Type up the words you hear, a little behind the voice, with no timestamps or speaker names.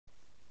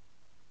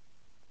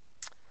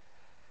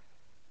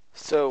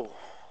So,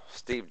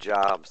 Steve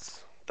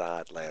Jobs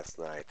died last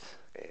night,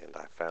 and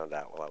I found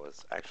out while I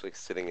was actually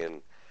sitting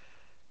in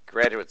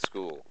graduate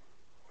school,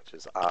 which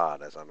is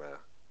odd as I'm a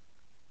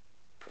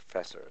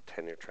professor, a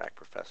tenure track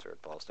professor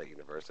at Ball State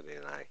University,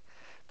 and I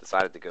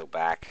decided to go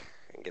back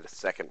and get a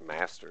second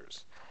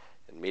master's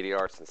in media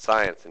arts and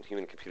science and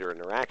human computer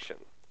interaction.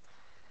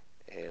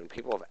 And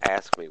people have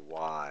asked me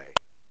why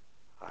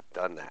I've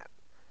done that,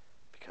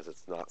 because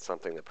it's not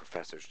something that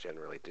professors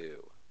generally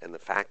do. And the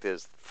fact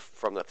is,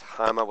 from the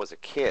time I was a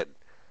kid,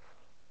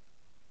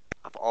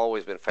 I've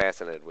always been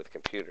fascinated with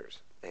computers,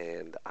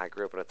 and I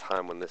grew up in a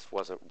time when this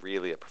wasn't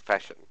really a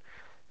profession.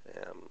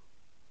 Um,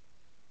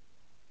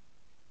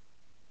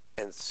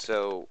 and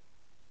so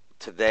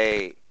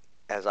today,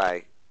 as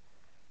I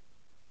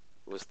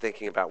was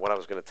thinking about what I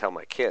was going to tell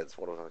my kids,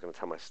 what I was going to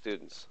tell my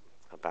students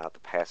about the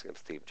passing of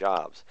Steve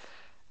Jobs,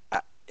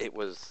 it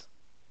was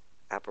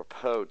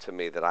apropos to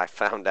me that I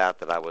found out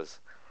that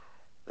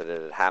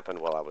it had happened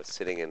while I was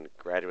sitting in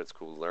graduate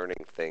school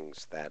learning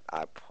things that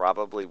I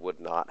probably would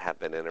not have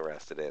been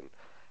interested in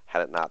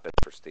had it not been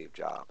for Steve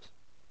Jobs.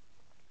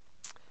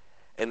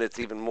 And it's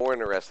even more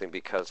interesting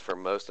because for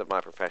most of my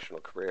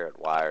professional career at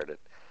Wired, at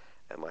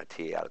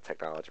MIT, out of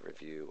Technology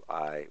Review,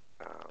 I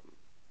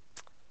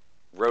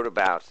wrote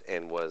about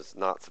and was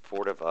not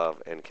supportive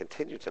of and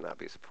continue to not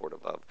be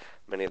supportive of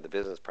many of the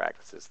business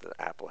practices that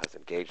Apple has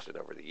engaged in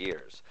over the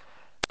years.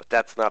 But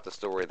that's not the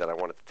story that I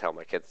wanted to tell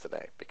my kids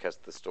today, because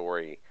the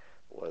story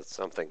was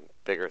something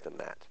bigger than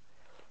that.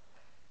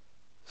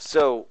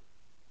 So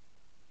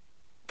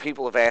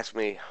people have asked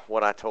me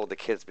what I told the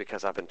kids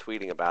because I've been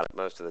tweeting about it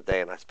most of the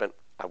day, and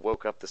I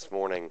woke up this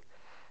morning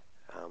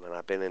and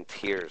I've been in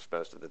tears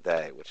most of the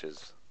day, which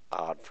is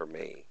odd for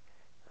me.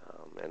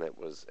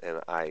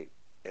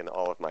 In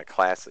all of my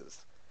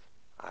classes,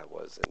 I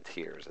was in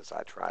tears as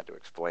I tried to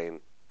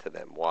explain to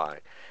them why.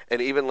 And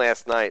even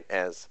last night,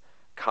 as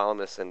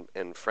columnists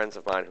and friends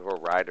of mine who are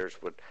writers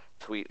would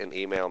tweet and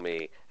email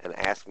me and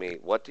ask me,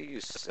 what do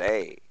you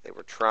say? They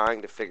were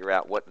trying to figure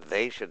out what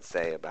they should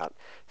say about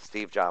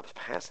Steve Jobs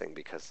passing,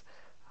 because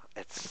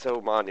it's so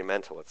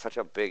monumental. It's such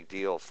a big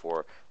deal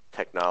for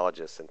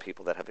technologists and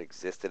people that have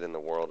existed in the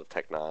world of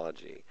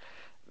technology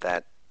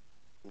that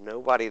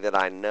nobody that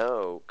I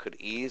know could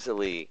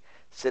easily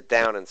sit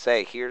down and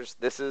say,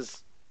 this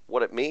is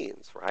what it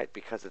means, right?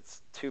 Because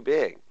it's too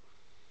big.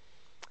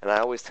 And I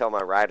always tell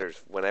my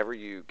writers, whenever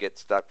you get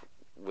stuck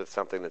with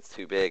something that's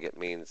too big, it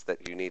means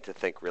that you need to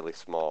think really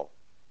small.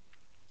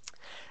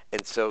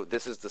 And so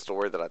this is the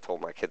story that I told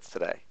my kids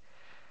today.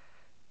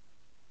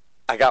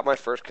 I got my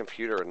first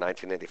computer in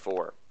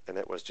 1984, and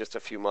it was just a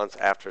few months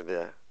after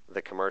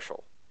the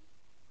commercial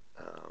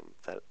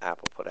that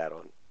Apple put out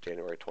on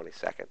January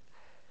 22nd.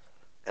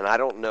 And I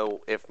don't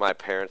know if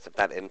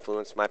that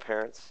influenced my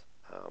parents.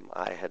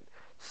 I had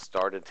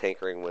started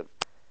tinkering with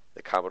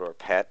the Commodore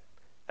PET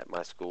at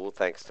my school,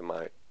 thanks to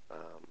my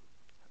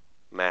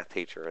math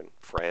teacher and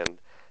friend,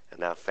 and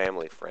now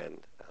family friend,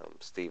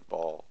 Steve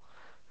Ball,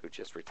 who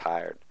just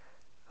retired.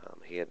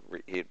 He had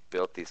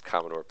built these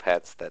Commodore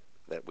PETs that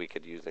we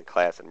could use in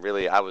class, and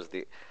really I was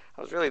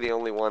really the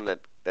only one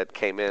that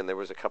came in. There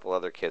was a couple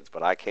other kids,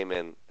 but I came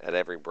in at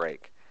every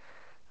break.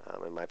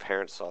 And my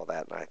parents saw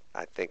that, and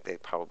I think they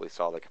probably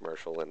saw the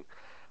commercial, and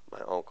my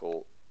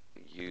uncle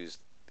used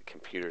the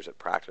computers at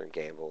Procter &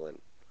 Gamble, and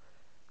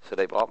so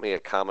they bought me a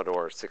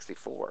Commodore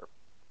 64.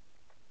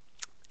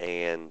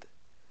 And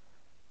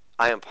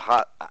I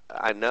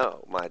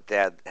know my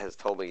dad has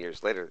told me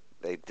years later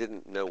they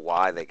didn't know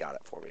why they got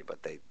it for me,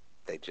 but they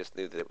just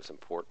knew that it was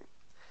important.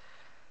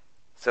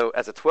 So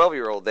as a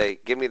 12-year-old, they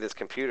give me this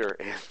computer,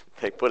 and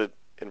they put it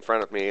in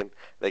front of me, and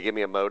they give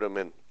me a modem,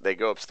 and they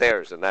go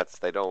upstairs, and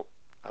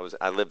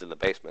I lived in the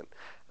basement,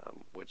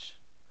 which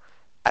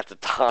at the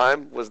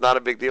time was not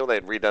a big deal. They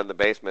had redone the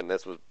basement, and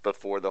this was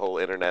before the whole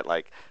internet,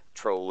 like,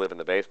 troll live in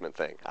the basement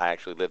thing. I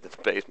actually lived in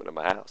the basement of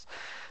my house.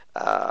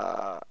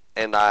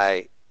 And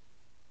I,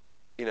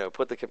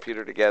 put the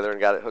computer together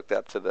and got it hooked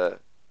up to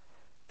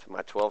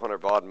my 1200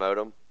 baud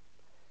modem.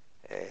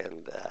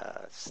 And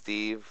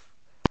Steve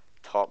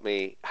taught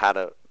me how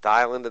to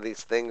dial into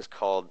these things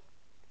called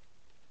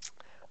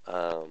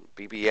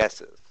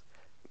BBSs.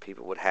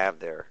 People would have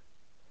their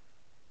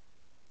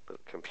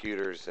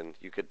computers, and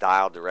you could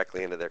dial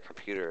directly into their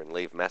computer and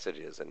leave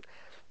messages. And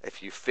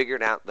if you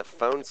figured out the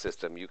phone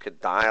system, you could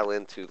dial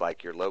into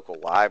like your local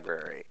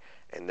library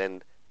and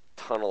then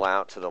tunnel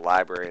out to the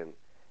library in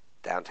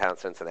downtown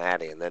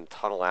Cincinnati, and then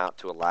tunnel out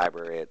to a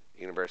library at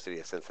University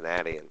of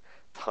Cincinnati, and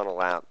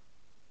tunnel out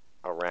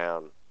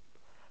around.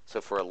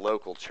 So for a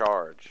local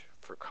charge,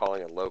 for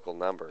calling a local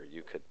number,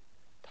 you could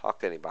talk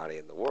to anybody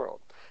in the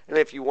world. And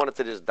if you wanted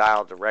to just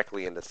dial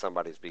directly into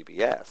somebody's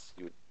BBS,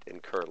 you would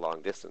incur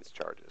long distance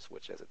charges,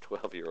 which as a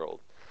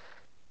 12-year-old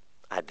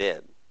I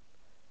did.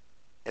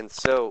 And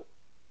so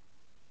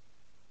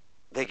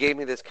they gave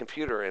me this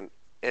computer,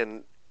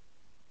 and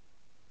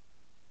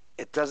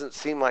it doesn't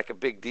seem like a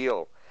big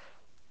deal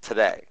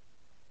today.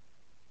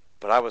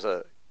 But I was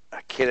a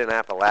kid in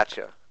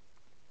Appalachia,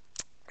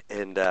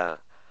 and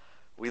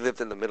we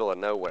lived in the middle of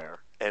nowhere,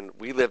 And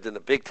we lived in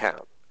a big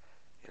town.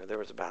 There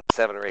was about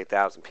 7 or 8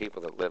 thousand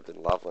people that lived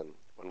in Loveland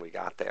when we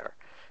got there.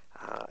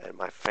 And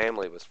my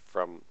family was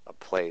from a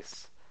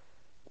place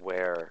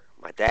where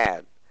my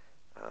dad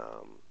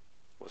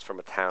was from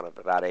a town of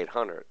about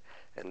 800,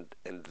 and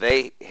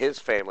his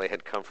family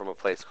had come from a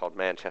place called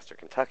Manchester,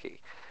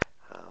 Kentucky,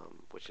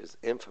 which is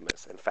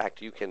infamous. In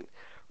fact, you can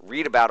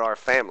read about our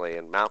family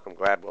in Malcolm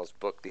Gladwell's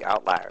book, The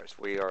Outliers.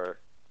 We are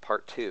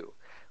part two.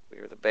 We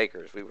are the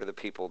Bakers. We were the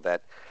people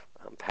that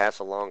pass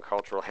along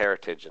cultural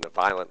heritage in a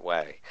violent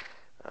way.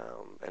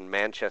 And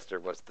Manchester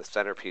was the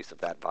centerpiece of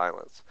that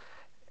violence.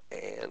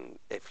 And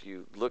if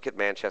you look at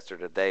Manchester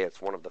today,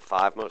 it's one of the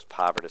 5 most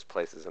povertous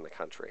places in the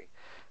country.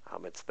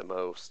 It's the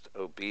most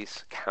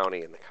obese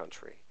county in the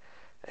country.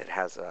 It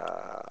has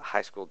a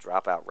high school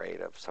dropout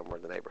rate of somewhere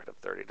in the neighborhood of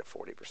 30 to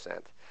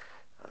 40%.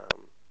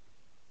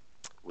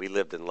 We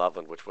lived in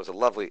Loveland, which was a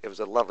lovely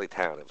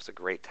town. It was a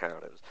great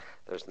town.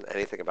 There wasn't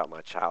anything about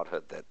my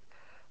childhood that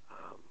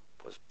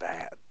was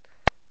bad.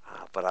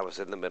 But I was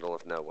in the middle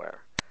of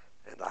nowhere.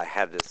 And I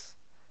had this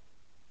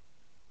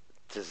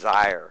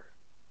desire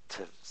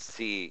to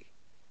see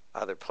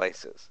other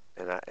places.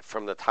 And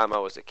from the time I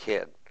was a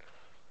kid.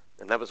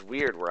 And that was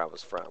weird where I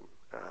was from.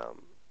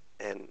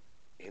 And,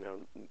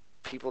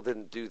 people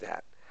didn't do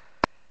that.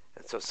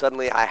 And so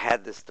suddenly I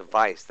had this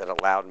device that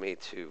allowed me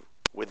to,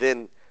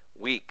 within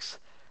weeks,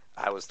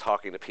 I was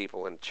talking to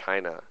people in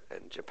China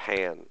and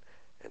Japan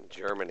and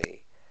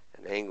Germany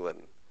and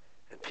England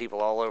and people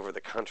all over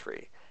the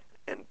country,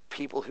 and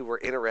people who were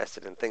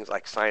interested in things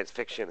like science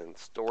fiction and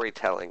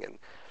storytelling and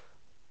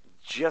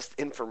just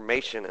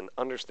information and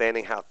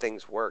understanding how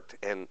things worked.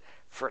 And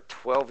for a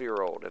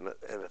 12-year-old and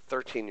a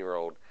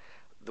 13-year-old,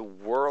 the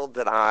world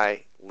that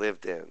I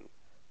lived in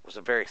was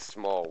a very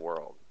small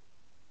world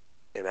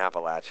in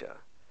Appalachia.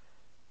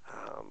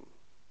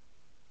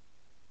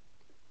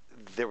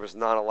 There was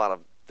not a lot of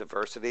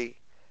diversity.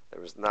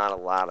 There was not a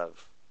lot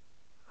of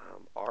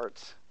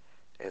arts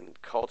and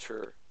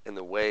culture in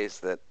the ways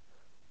that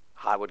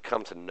I would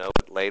come to know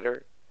it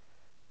later.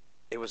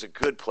 It was a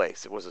good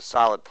place. It was a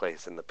solid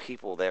place, and the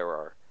people there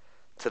are,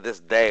 to this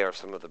day, are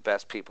some of the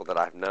best people that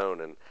I've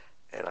known,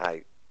 and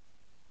I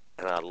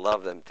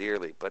love them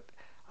dearly. But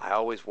I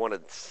always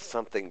wanted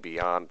something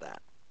beyond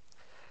that,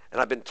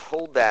 and I've been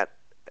told that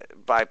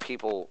by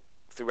people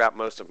throughout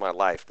most of my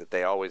life, that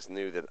they always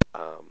knew that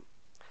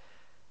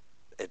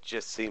it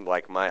just seemed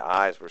like my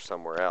eyes were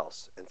somewhere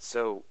else. And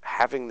so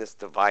having this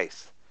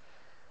device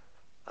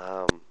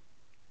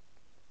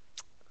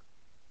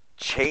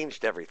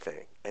changed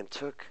everything and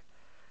took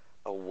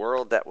a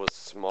world that was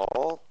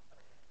small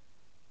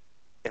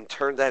and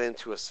turned that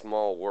into a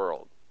small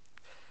world.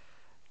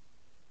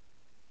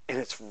 And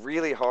it's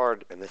really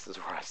hard, and this is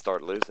where I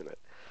start losing it.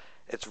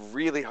 It's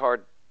really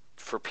hard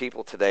for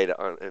people today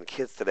and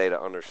kids today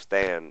to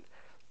understand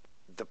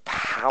the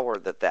power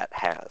that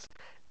has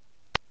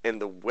and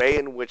the way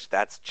in which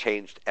that's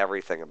changed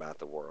everything about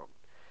the world.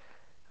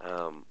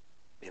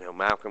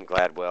 Malcolm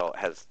Gladwell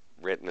has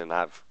written, and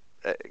I've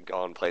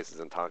gone places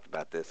and talked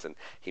about this, and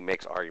he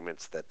makes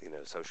arguments that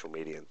social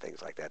media and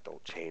things like that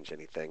don't change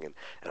anything, and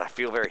I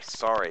feel very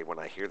sorry when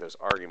I hear those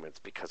arguments,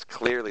 because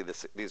clearly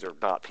these are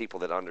not people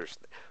that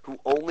who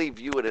only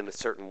view it in a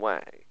certain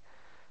way.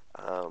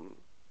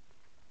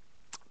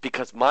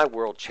 Because my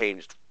world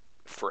changed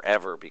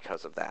forever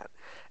because of that.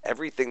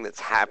 Everything that's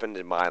happened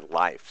in my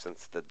life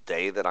since the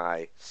day that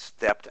I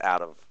stepped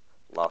out of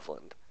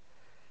Loveland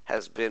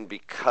has been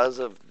because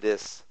of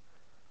this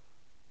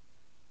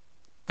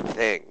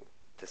thing,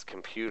 this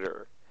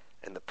computer,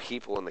 and the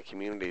people and the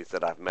communities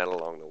that I've met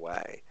along the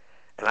way.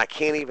 And I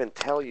can't even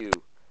tell you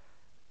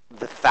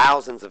the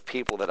thousands of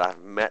people that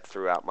I've met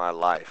throughout my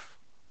life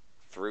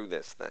through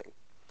this thing.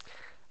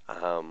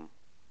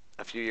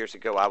 A few years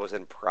ago, I was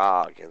in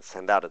Prague and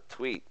sent out a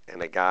tweet,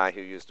 and a guy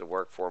who used to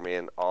work for me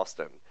in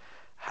Austin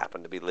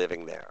happened to be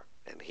living there,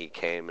 and he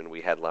came and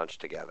we had lunch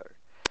together.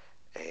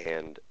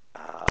 And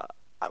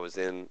I was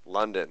in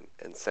London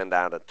and sent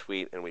out a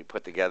tweet, and we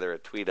put together a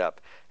tweet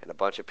up, and a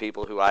bunch of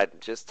people who I'd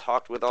just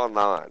talked with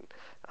online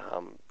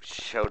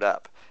showed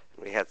up,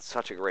 and we had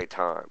such a great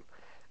time.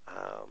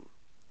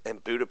 In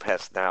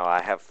Budapest now,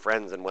 I have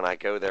friends, and when I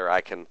go there,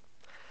 I can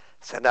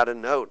send out a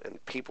note,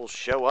 and people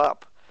show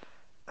up.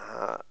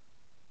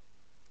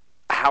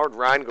 Howard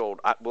Rheingold,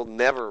 I will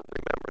never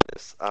remember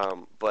this,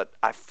 but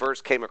I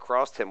first came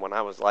across him when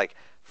I was like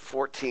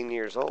 14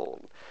 years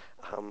old.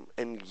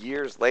 And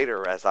years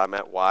later, as I'm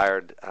at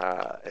Wired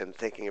and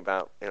thinking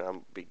about,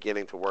 I'm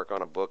beginning to work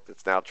on a book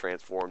that's now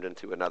transformed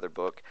into another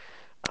book,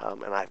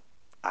 and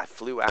I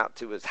flew out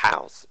to his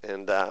house,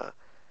 and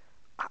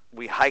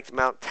we hiked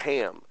Mount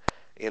Tam,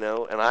 and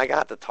I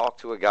got to talk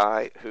to a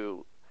guy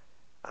who,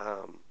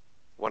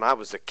 when I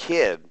was a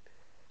kid,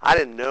 I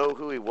didn't know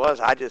who he was.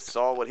 I just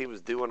saw what he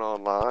was doing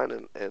online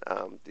and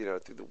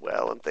through the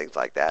well and things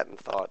like that, and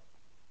thought,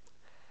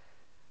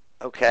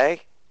 okay,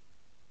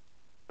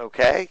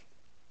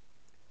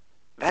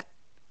 that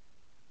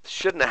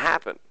shouldn't have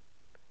happened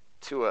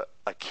to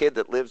a kid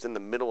that lives in the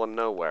middle of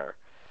nowhere.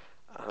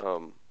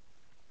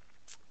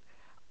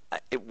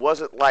 it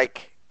wasn't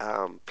like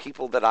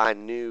people that I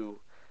knew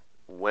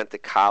went to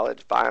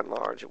college by and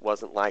large. It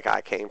wasn't like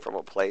I came from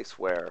a place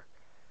where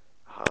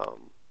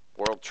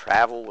world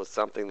travel was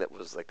something that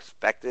was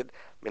expected.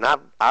 I mean,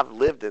 I've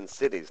lived in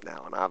cities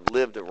now, and I've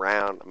lived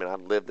around. I mean,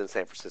 I've lived in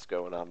San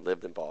Francisco, and I've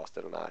lived in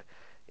Boston, and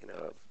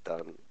have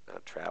done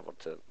traveled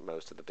to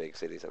most of the big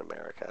cities in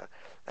America.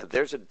 And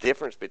there's a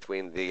difference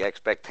between the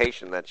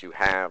expectation that you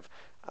have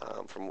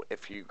from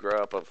if you grow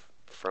up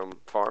from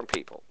farm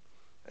people.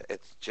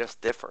 It's just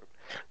different.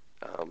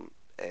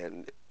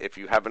 And if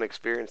you haven't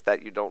experienced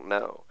that, you don't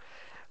know.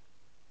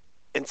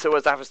 And so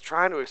as I was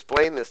trying to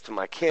explain this to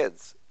my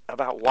kids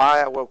about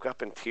why I woke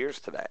up in tears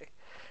today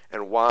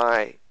and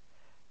why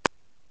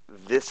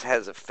this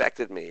has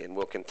affected me and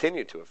will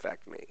continue to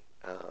affect me,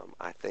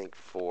 I think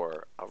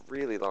for a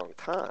really long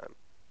time,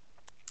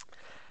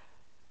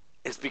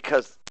 is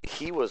because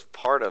he was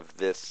part of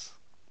this.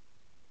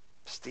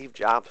 Steve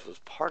Jobs was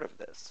part of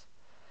this.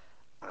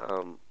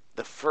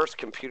 The first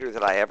computer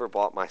that I ever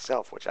bought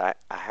myself, which I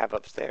have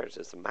upstairs,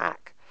 is a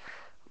Mac.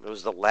 It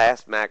was the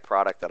last Mac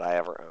product that I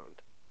ever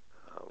owned.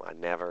 I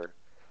never,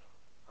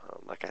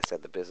 like I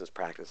said, the business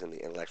practice and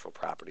the intellectual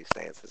property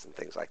stances and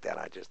things like that,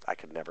 I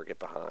could never get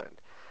behind.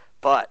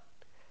 But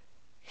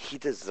he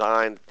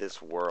designed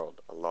this world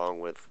along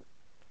with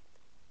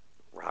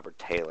Robert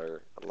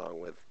Taylor, along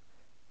with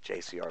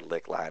J.C.R.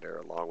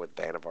 Licklider, along with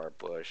Vannevar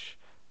Bush,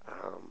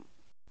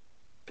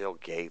 Bill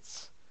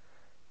Gates,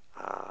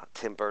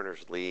 Tim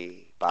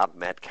Berners-Lee, Bob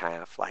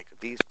Metcalf. Like,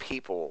 these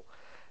people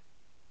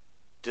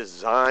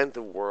designed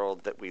the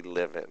world that we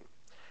live in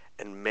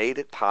and made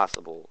it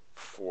possible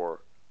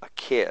for a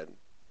kid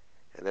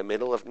in the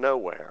middle of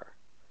nowhere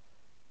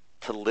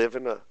to live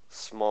in a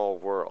small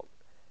world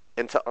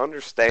and to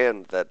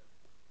understand that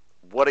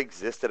what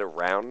existed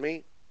around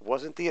me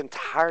wasn't the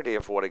entirety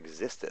of what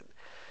existed.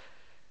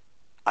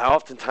 I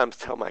oftentimes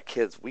tell my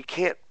kids,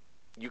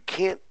 you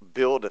can't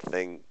build a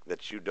thing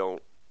that you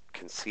don't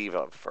conceive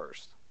of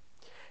first.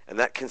 And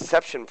that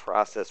conception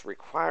process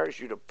requires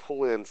you to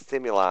pull in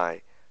stimuli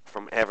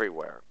from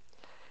everywhere.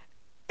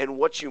 And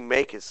what you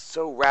make is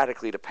so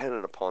radically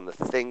dependent upon the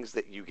things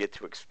that you get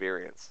to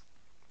experience.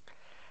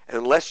 And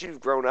unless you've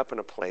grown up in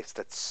a place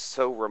that's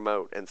so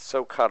remote and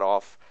so cut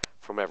off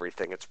from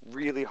everything, it's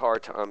really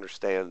hard to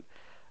understand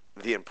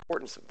the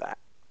importance of that.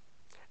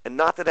 And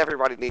not that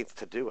everybody needs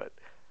to do it.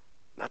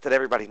 Not that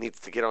everybody needs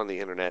to get on the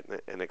internet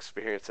and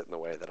experience it in the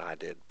way that I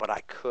did, but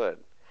I could.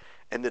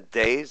 And the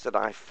days that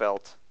I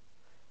felt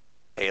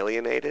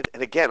alienated,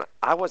 and again,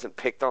 I wasn't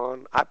picked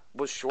on. I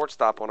was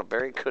shortstop on a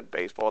very good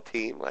baseball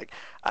team. Like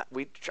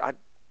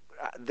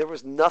there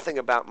was nothing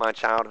about my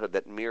childhood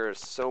that mirrors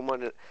so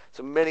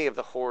many of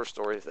the horror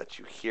stories that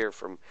you hear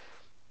from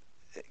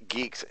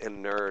geeks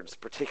and nerds,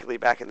 particularly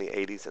back in the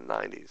 80s and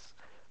 90s.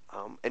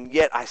 And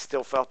yet I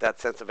still felt that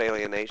sense of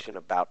alienation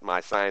about my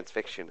science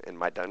fiction and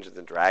my Dungeons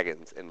and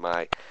Dragons and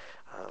my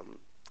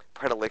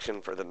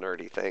predilection for the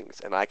nerdy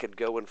things. And I could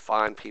go and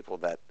find people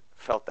that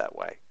felt that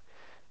way.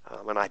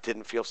 And I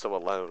didn't feel so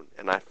alone.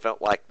 And I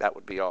felt like that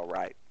would be all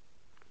right.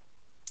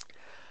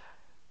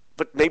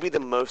 But maybe the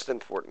most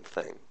important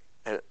thing,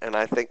 and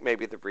I think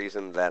maybe the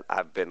reason that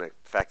I've been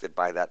affected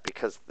by that,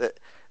 because the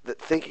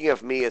thinking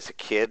of me as a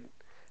kid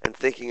and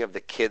thinking of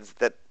the kids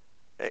that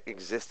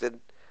existed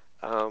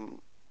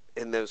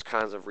in those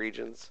kinds of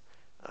regions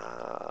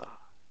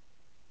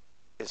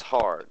is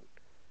hard.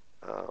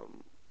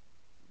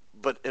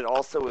 But it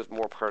also is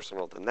more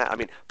personal than that. I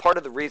mean, part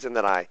of the reason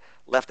that I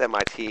left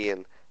MIT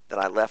and that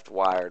I left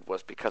Wired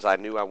was because I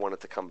knew I wanted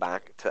to come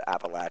back to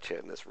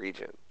Appalachia in this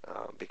region,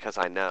 because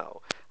I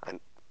know, and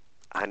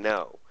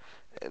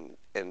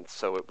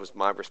so it was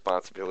my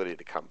responsibility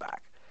to come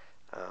back.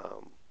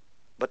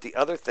 But the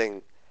other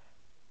thing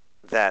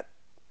that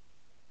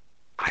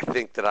I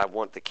think that I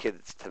want the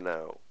kids to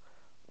know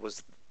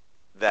was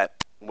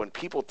that when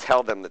people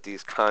tell them that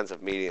these kinds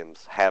of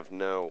mediums have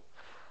no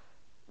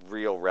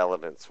real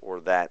relevance,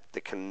 or that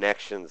the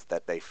connections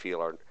that they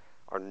feel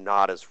are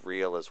not as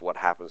real as what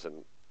happens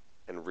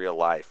in real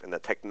life, and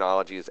that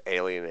technology is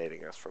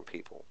alienating us from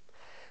people.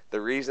 The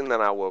reason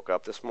that I woke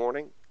up this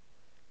morning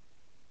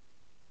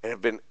and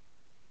have been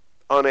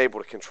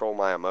unable to control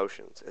my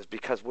emotions is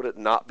because, would it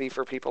not be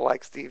for people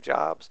like Steve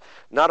Jobs,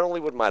 not only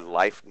would my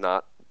life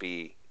not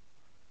be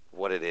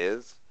what it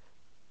is,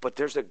 but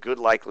there's a good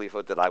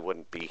likelihood that I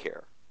wouldn't be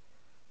here.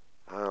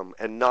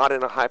 And not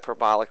in a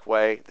hyperbolic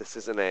way. This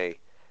isn't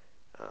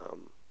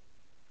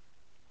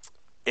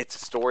it's a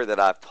story that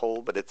I've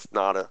told, but it's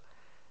not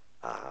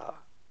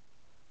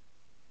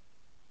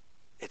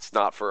it's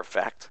not for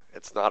effect.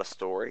 It's not a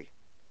story.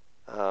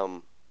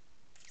 But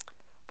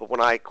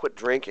when I quit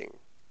drinking,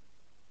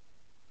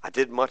 I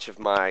did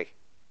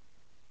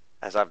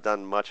as I've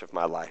done much of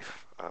my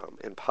life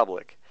in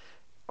public,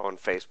 on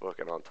Facebook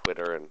and on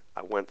Twitter, and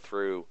I went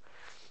through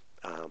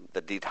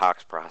the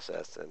detox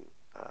process and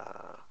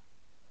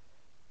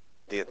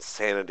the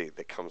insanity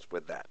that comes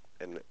with that.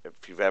 And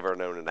if you've ever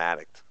known an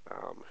addict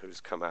who's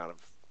come out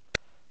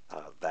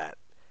of that,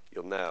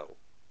 you'll know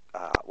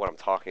what I'm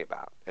talking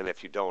about. And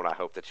if you don't, I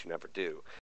hope that you never do.